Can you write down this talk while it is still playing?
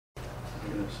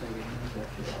going to sing it?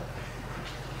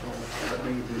 Oh, let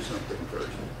me do something first.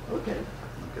 Okay.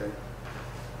 Okay.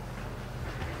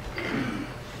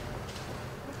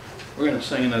 We're going to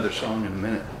sing another song in a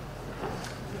minute.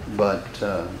 But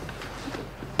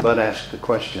ask the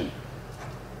question.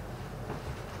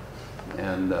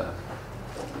 And the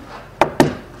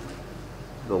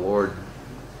Lord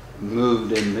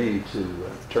moved in me to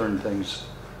turn things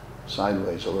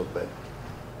sideways a little bit.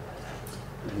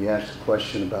 And he asked a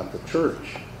question about the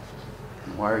church.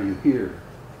 Why are you here?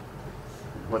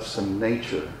 What's the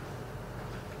nature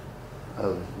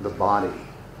of the body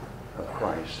of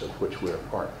Christ, of which we're a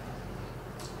part?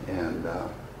 And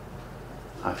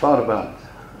I thought about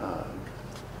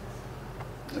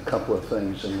a couple of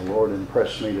things, and the Lord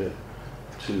impressed me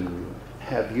to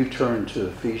have you turn to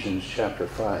Ephesians chapter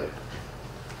 5.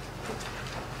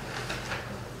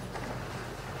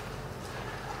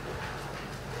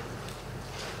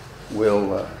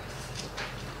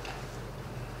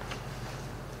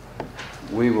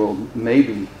 We will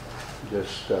maybe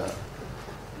just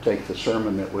take the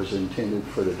sermon that was intended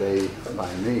for today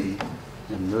by me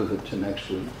and move it to next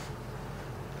week,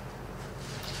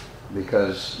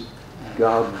 because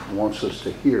God wants us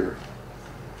to hear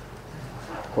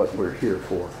what we're here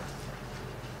for.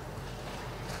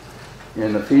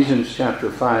 In Ephesians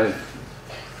chapter 5,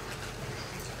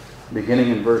 beginning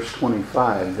in verse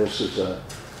 25, this is a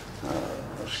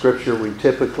scripture we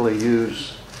typically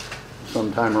use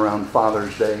sometime around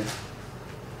Father's Day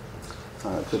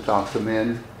to talk to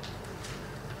men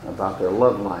about their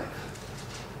love life.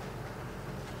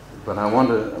 But I want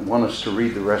us to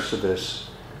read the rest of this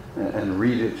and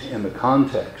read it in the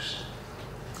context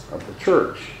of the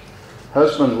church.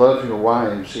 Husbands, love your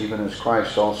wives, even as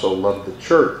Christ also loved the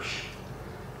church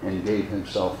and gave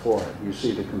himself for it. You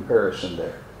see the comparison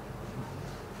there.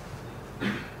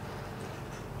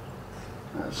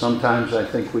 Sometimes I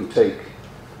think we take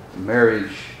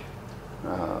marriage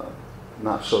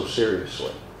not so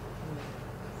seriously.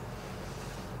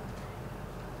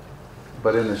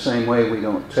 But in the same way, we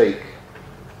don't take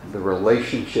the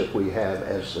relationship we have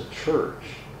as the church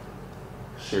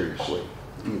seriously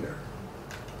either.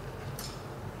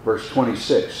 Verse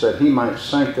 26, that he might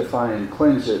sanctify and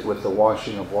cleanse it with the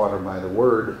washing of water by the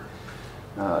word.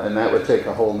 And that would take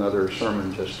a whole nother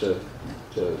sermon just to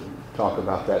talk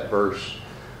about that verse.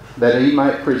 That he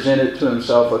might present it to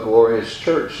himself a glorious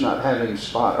church, not having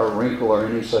spot or wrinkle or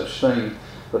any such thing,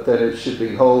 but that it should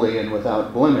be holy and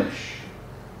without blemish.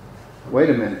 Wait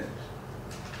a minute.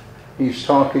 He's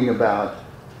talking about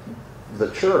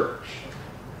the church.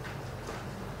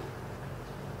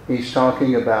 He's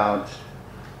talking about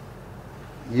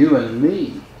you and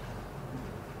me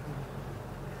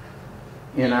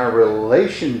in our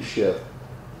relationship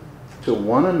to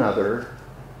one another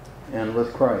and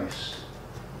with Christ.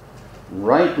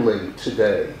 Rightly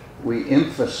today, we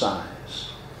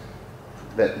emphasize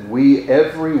that we,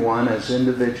 everyone as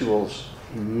individuals,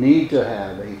 need to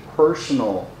have a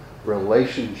personal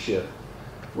relationship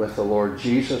with the Lord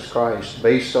Jesus Christ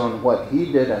based on what he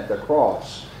did at the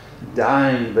cross,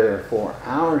 dying there for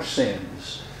our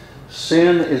sins.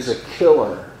 Sin is a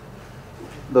killer.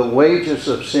 The wages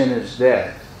of sin is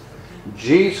death.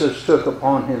 Jesus took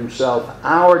upon himself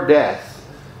our death,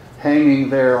 hanging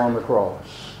there on the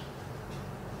cross.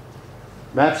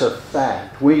 That's a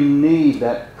fact. We need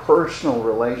that personal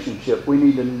relationship. We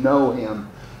need to know him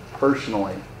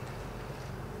personally.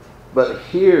 But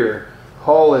here,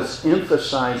 Paul is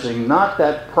emphasizing not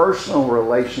that personal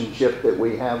relationship that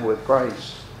we have with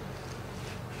Christ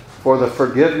for the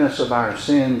forgiveness of our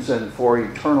sins and for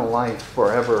eternal life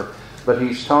forever, but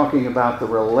he's talking about the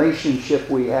relationship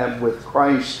we have with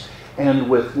Christ and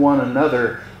with one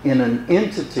another in an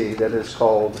entity that is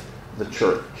called the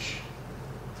church.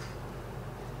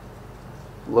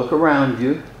 Look around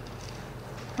you,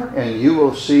 and you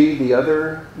will see the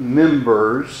other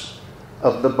members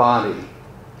of the body.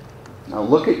 Now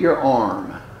look at your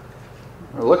arm,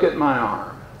 or look at my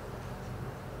arm.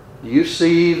 Do you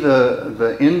see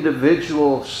the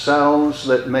individual cells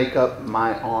that make up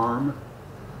my arm?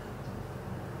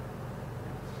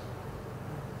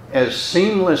 As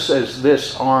seamless as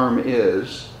this arm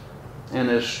is, and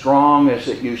as strong as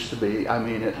it used to be, I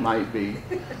mean it might be,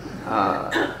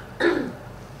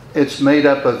 it's made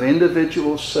up of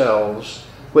individual cells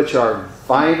which are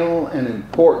vital and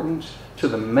important to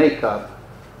the makeup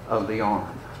of the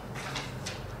arm.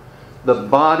 The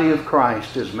body of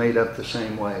Christ is made up the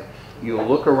same way. You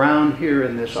look around here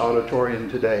in this auditorium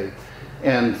today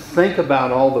and think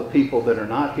about all the people that are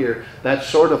not here. That's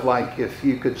sort of like if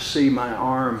you could see my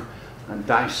arm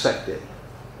dissected,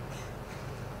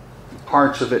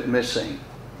 parts of it missing.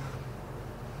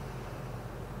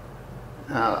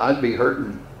 I'd be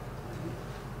hurting.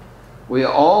 We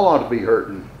all ought to be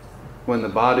hurting when the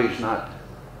body's not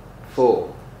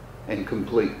full and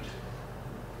complete.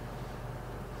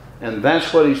 And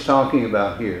that's what he's talking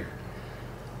about here.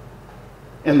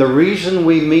 And the reason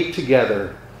we meet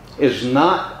together is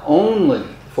not only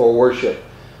for worship,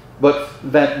 but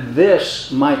that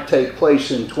this might take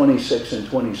place in 26 and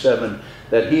 27,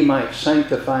 that he might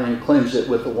sanctify and cleanse it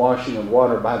with the washing of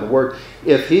water by the word.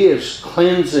 If he is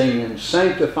cleansing and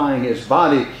sanctifying his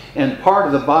body, and part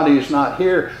of the body is not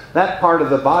here, that part of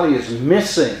the body is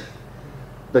missing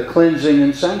the cleansing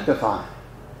and sanctifying.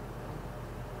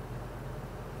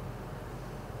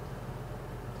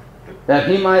 That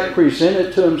he might present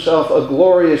it to himself a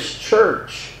glorious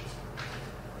church.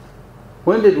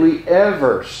 When did we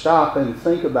ever stop and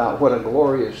think about what a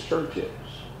glorious church is?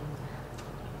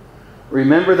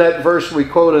 Remember that verse we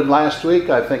quoted last week?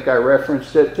 I think I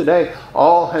referenced it today.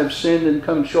 All have sinned and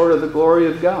come short of the glory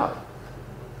of God.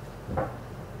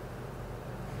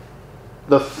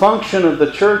 The function of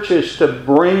the church is to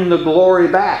bring the glory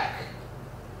back.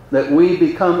 That we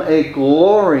become a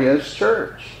glorious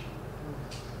church.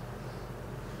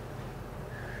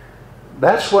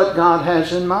 That's what God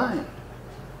has in mind.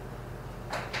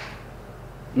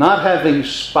 Not having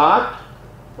spot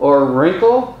or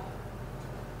wrinkle.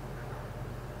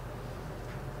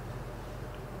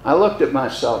 I looked at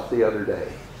myself the other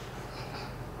day.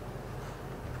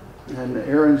 And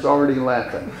Aaron's already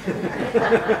laughing.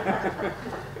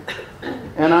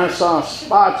 And I saw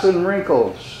spots and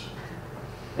wrinkles.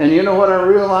 And you know what I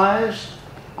realized?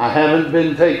 I haven't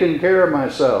been taking care of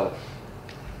myself.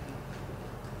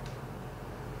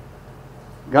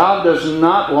 God does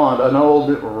not want an old,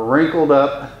 wrinkled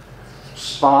up,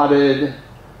 spotted,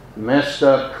 messed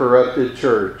up, corrupted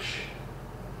church.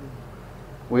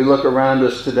 We look around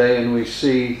us today and we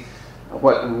see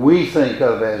what we think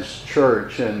of as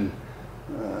church, and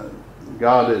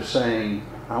God is saying,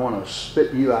 I want to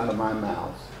spit you out of my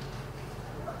mouth.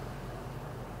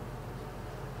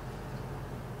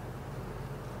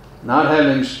 Not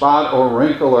having spot or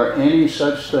wrinkle or any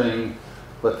such thing,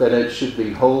 but that it should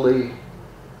be holy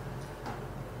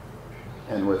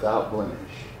and without blemish.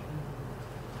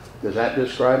 Does that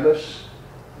describe us?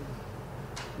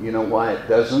 You know why it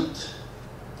doesn't?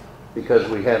 Because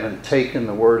we haven't taken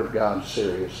the Word of God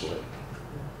seriously.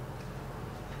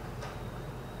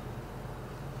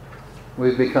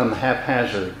 We've become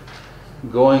haphazard,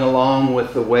 going along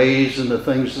with the ways and the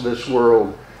things of this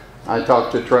world. I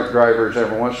talk to truck drivers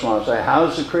every once in a while and say,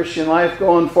 how's the Christian life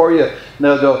going for you? And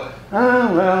they'll go,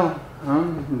 well,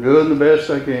 I'm doing the best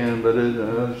I can, but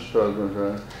it's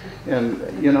struggling.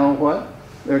 And you know what?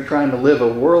 They're trying to live a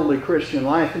worldly Christian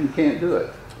life and you can't do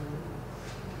it.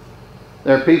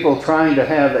 There are people trying to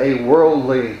have a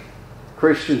worldly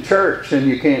Christian church and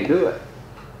you can't do it.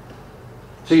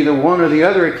 It's either one or the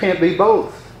other. It can't be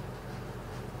both.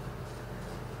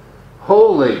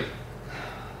 Holy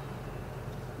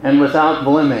and without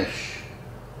blemish.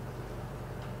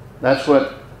 That's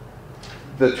what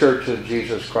the church of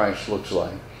Jesus Christ looks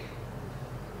like.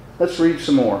 Let's read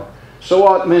some more. So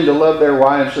ought men to love their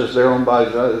wives as their own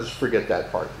bodies. Let's forget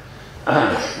that part.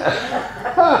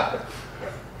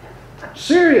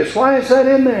 Serious, why is that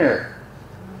in there?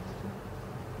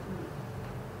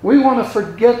 We want to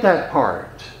forget that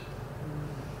part.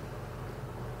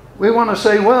 We want to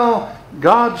say, well,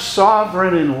 God's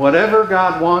sovereign and whatever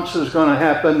God wants is going to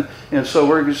happen, and so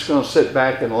we're just going to sit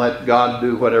back and let God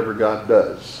do whatever God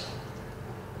does.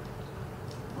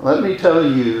 Let me tell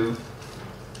you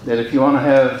that if you want to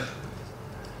have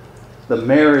the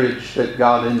marriage that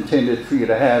God intended for you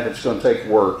to have, it's going to take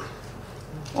work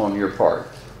on your part.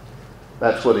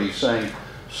 That's what he's saying.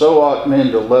 So ought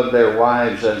men to love their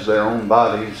wives as their own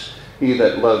bodies. He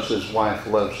that loves his wife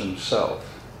loves himself.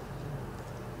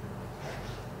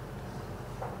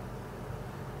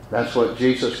 That's what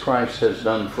Jesus Christ has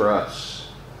done for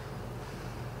us.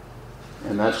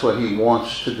 And that's what he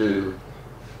wants to do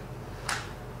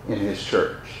in his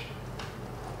church.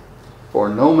 For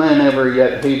no man ever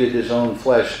yet hated his own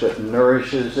flesh, but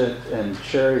nourishes it and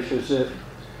cherishes it,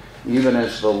 even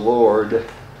as the Lord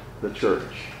the church.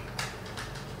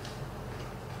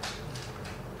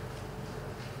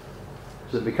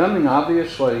 Is it becoming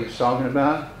obvious what he's talking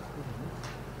about?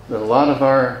 That a lot of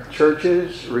our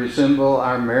churches resemble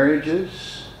our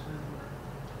marriages.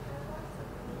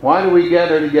 Why do we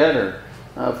gather together?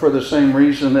 For the same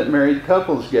reason that married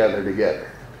couples gather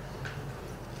together.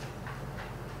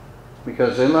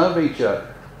 Because they love each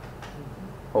other.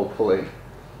 Hopefully.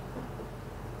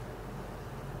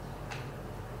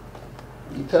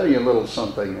 I'll tell you a little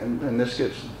something, and this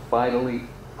gets vitally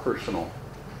personal.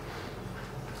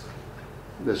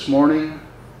 This morning,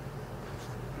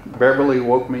 Beverly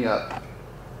woke me up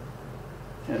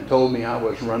and told me I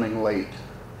was running late.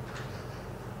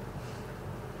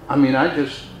 I mean, I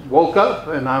just woke up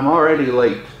and I'm already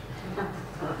late.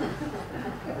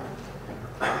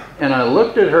 And I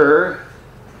looked at her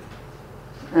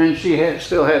and she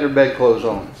still had her bedclothes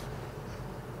on.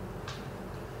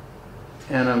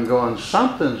 And I'm going,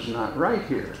 something's not right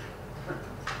here.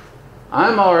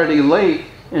 I'm already late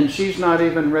and she's not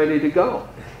even ready to go.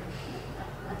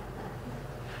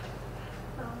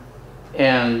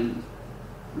 And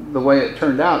the way it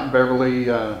turned out, Beverly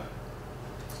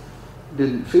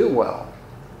didn't feel well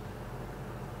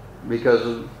because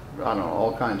of, I don't know,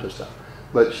 all kinds of stuff.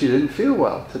 But she didn't feel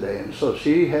well today, and so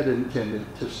she had intended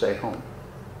to stay home.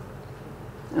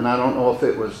 And I don't know if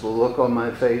it was the look on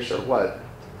my face or what,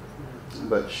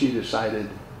 but she decided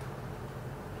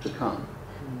to come.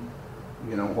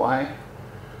 You know why?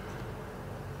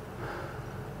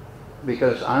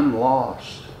 Because I'm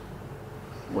lost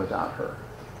without her.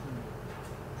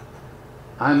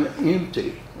 I'm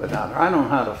empty without her. I don't know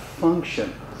how to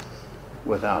function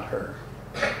without her.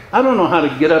 I don't know how to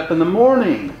get up in the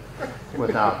morning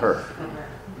without her.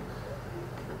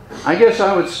 I guess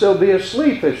I would still be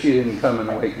asleep if she didn't come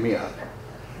and wake me up.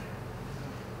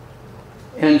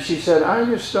 And she said, I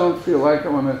just don't feel like I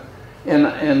want to.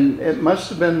 And it must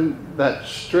have been that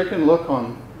stricken look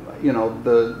on, you know,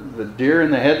 the deer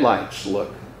in the headlights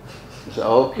look. I said,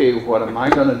 okay, what am I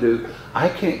going to do? I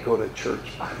can't go to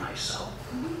church by myself.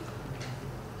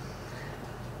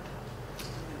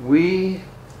 We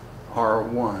are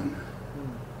one.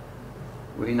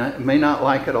 We may not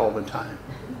like it all the time,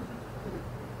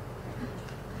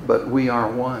 but we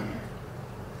are one.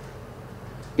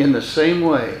 In the same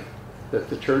way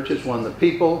that the church is one, the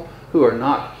people who are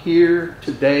not here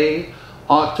today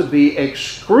ought to be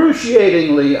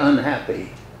excruciatingly unhappy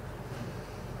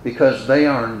because they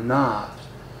are not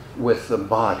with the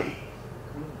body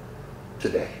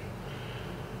today.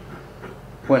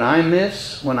 When I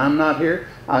miss, when I'm not here,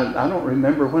 I don't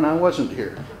remember when I wasn't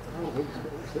here.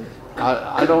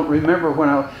 I don't remember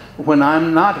when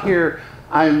I'm not here.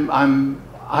 I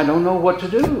don't know what to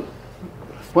do.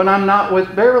 When I'm not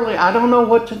with Beverly, I don't know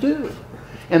what to do.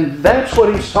 And that's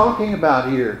what he's talking about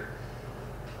here.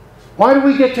 Why do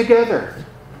we get together?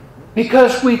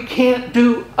 Because we can't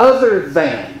do other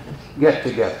than get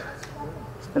together.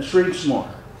 Let's read some more.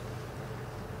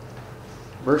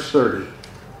 Verse 30.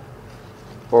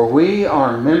 For we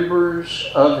are members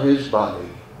of his body,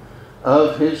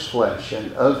 of his flesh,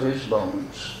 and of his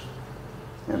bones.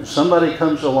 And somebody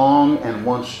comes along and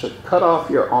wants to cut off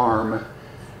your arm,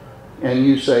 and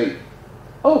you say,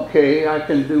 okay, I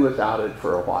can do without it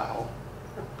for a while.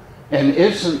 And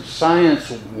isn't science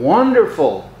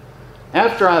wonderful?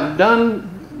 After I've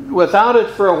done without it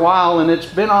for a while and it's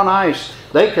been on ice,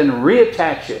 they can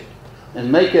reattach it and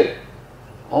make it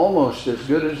almost as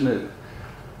good as new.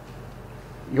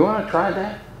 You want to try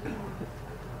that?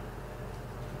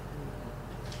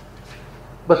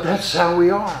 But that's how we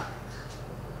are.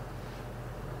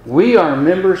 We are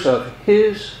members of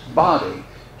his body,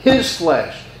 his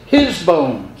flesh, his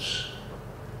bones.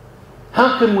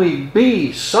 How can we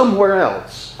be somewhere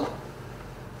else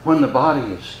when the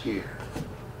body is here?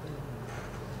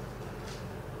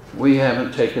 We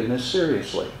haven't taken this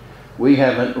seriously. We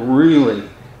haven't really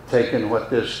taken what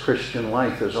this Christian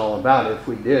life is all about. If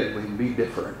we did, we'd be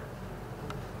different.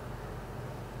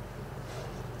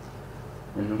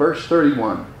 In verse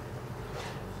 31.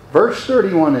 Verse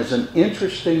 31 is an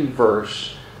interesting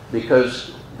verse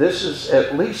because this is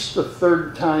at least the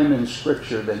third time in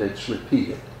Scripture that it's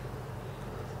repeated.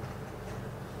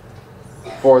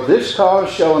 For this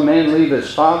cause shall a man leave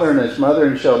his father and his mother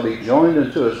and shall be joined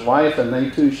unto his wife, and they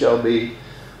two shall be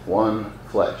one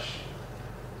flesh.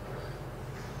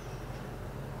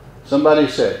 Somebody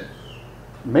said,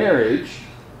 marriage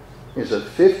is a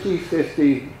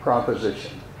 50-50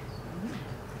 proposition.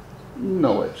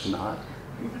 No, it's not.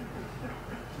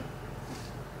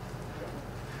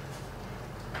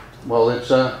 Well, it's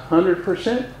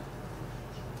 100%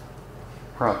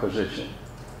 proposition.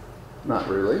 Not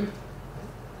really.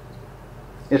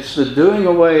 It's the doing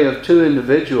away of two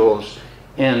individuals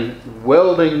and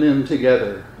welding them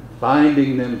together,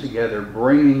 binding them together,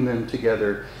 bringing them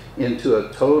together into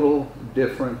a total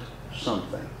different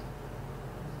something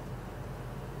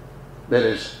that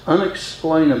is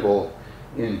unexplainable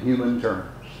in human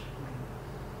terms.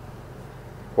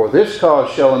 For this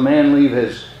cause shall a man leave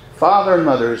his father and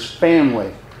mother, his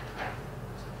family,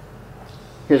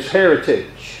 his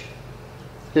heritage,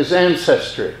 his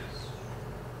ancestry,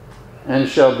 and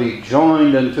shall be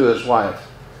joined unto his wife.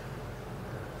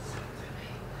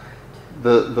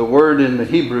 The word in the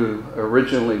Hebrew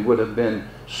originally would have been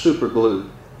superglue.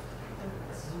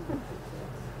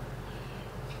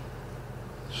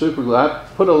 Superglue. I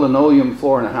put a linoleum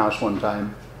floor in a house one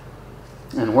time,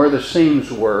 and where the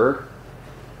seams were,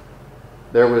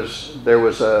 there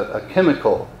was a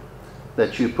chemical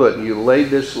that you put. You laid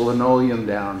this linoleum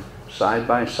down side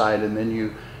by side, and then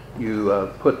you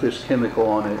put this chemical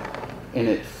on it, and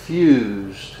it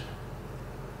fused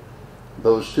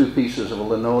those two pieces of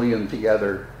linoleum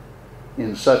together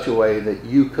in such a way that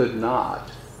you could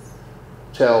not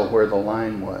tell where the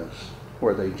line was,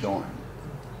 where they joined.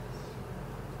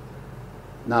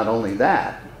 Not only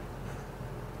that,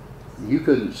 you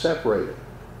couldn't separate it.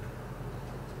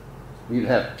 You'd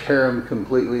have to tear them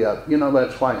completely up. You know,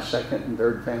 that's why second and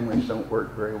third families don't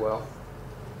work very well.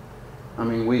 I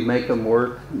mean, we make them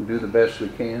work and do the best we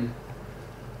can.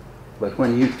 But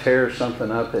when you tear something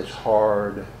up, it's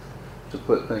hard to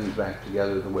put things back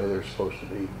together the way they're supposed to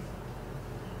be.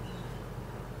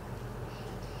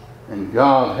 And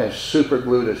God has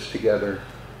superglued us together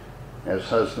as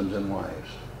husbands and wives.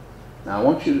 Now I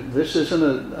want you, this isn't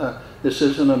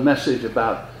a message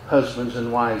about husbands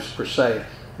and wives per se,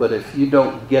 but if you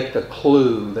don't get the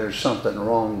clue, there's something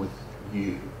wrong with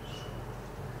you.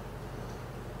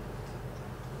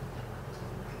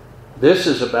 This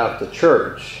is about the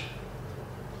church.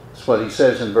 That's what he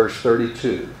says in verse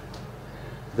 32.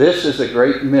 This is a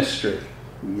great mystery.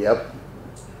 Yep.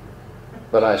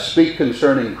 But I speak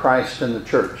concerning Christ and the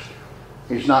church.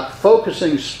 He's not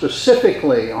focusing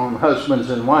specifically on husbands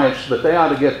and wives, but they ought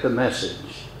to get the message.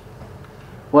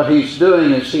 What he's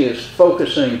doing is he is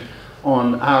focusing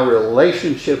on our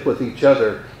relationship with each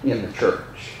other in the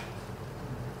church.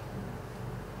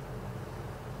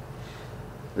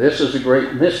 This is a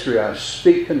great mystery. I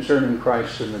speak concerning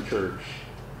Christ and the church.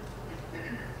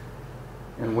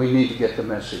 And we need to get the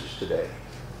message today.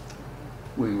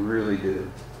 We really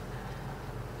do.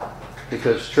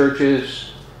 Because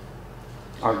churches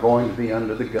are going to be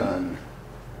under the gun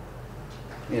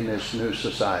in this new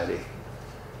society.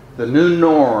 The new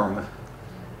norm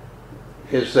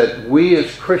is that we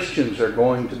as Christians are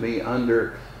going to be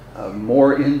under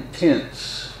more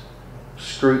intense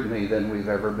scrutiny than we've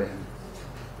ever been.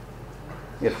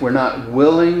 If we're not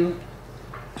willing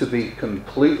to be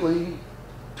completely,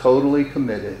 totally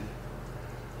committed,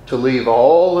 to leave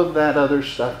all of that other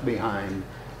stuff behind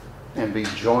and be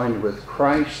joined with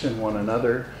Christ and one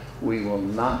another, we will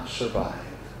not survive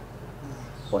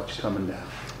what's coming down.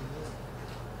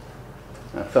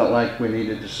 I felt like we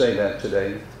needed to say that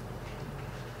today.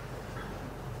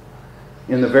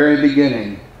 In the very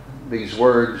beginning, these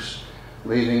words,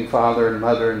 leaving father and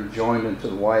mother and joined unto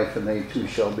the wife, and they two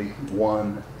shall be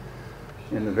one.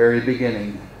 In the very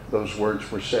beginning, those words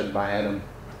were said by Adam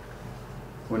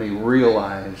when he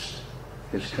realized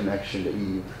his connection to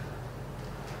Eve.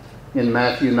 In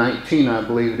Matthew 19, I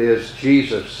believe it is,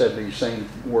 Jesus said these same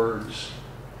words.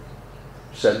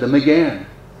 Said them again,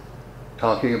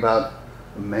 talking about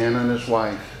a man and his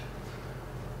wife.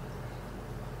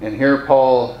 And here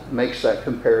Paul makes that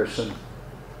comparison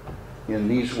in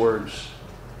these words,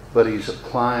 but he's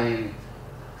applying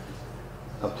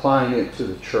it to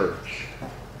the church.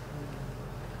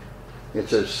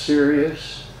 It's as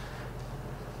serious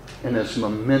and as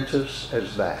momentous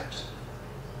as that.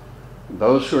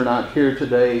 Those who are not here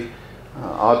today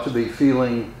ought to be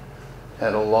feeling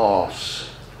at a loss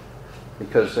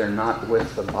because they're not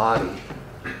with the body.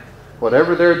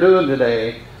 Whatever they're doing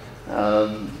today,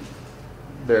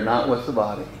 they're not with the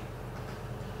body.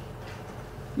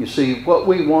 You see, what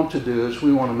we want to do is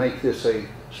we want to make this a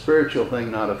spiritual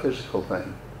thing, not a physical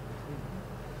thing.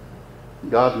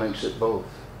 God makes it both.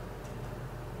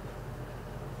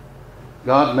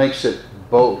 God makes it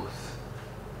both.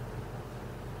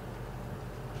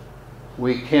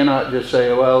 We cannot just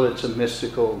say, well, it's a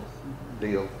mystical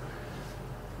deal.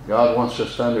 God wants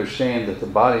us to understand that the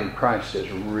body of Christ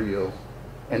is real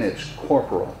and it's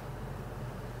corporal.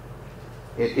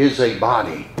 It is a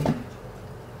body.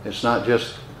 It's not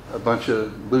just a bunch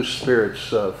of loose spirits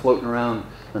floating around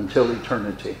until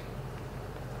eternity.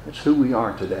 It's who we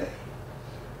are today.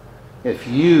 If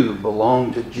you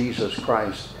belong to Jesus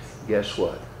Christ, guess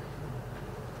what?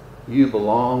 You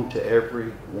belong to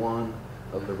every one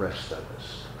of the rest of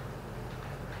us.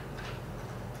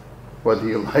 Whether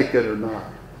you like it or not.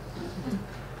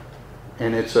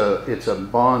 And it's a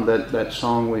bond, that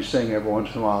song we sing every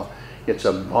once in a while, it's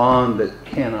a bond that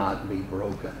cannot be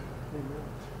broken.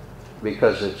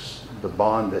 Because it's the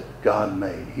bond that God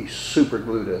made. He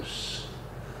superglued us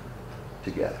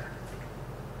together.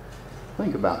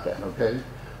 Think about that, okay?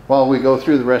 While we go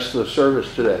through the rest of the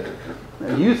service today.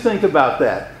 Now you think about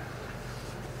that.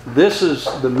 This is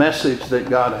the message that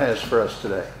God has for us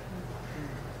today.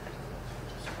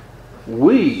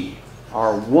 We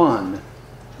are one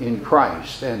in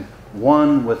Christ and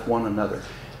one with one another.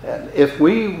 And if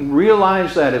we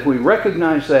realize that, if we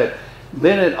recognize that,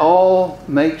 then it all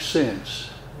makes sense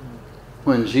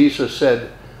when Jesus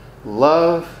said,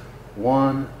 love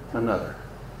one another.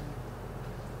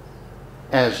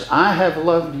 As I have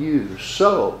loved you,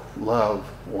 so love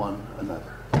one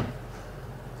another.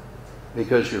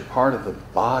 Because you're part of the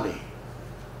body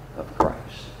of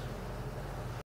Christ.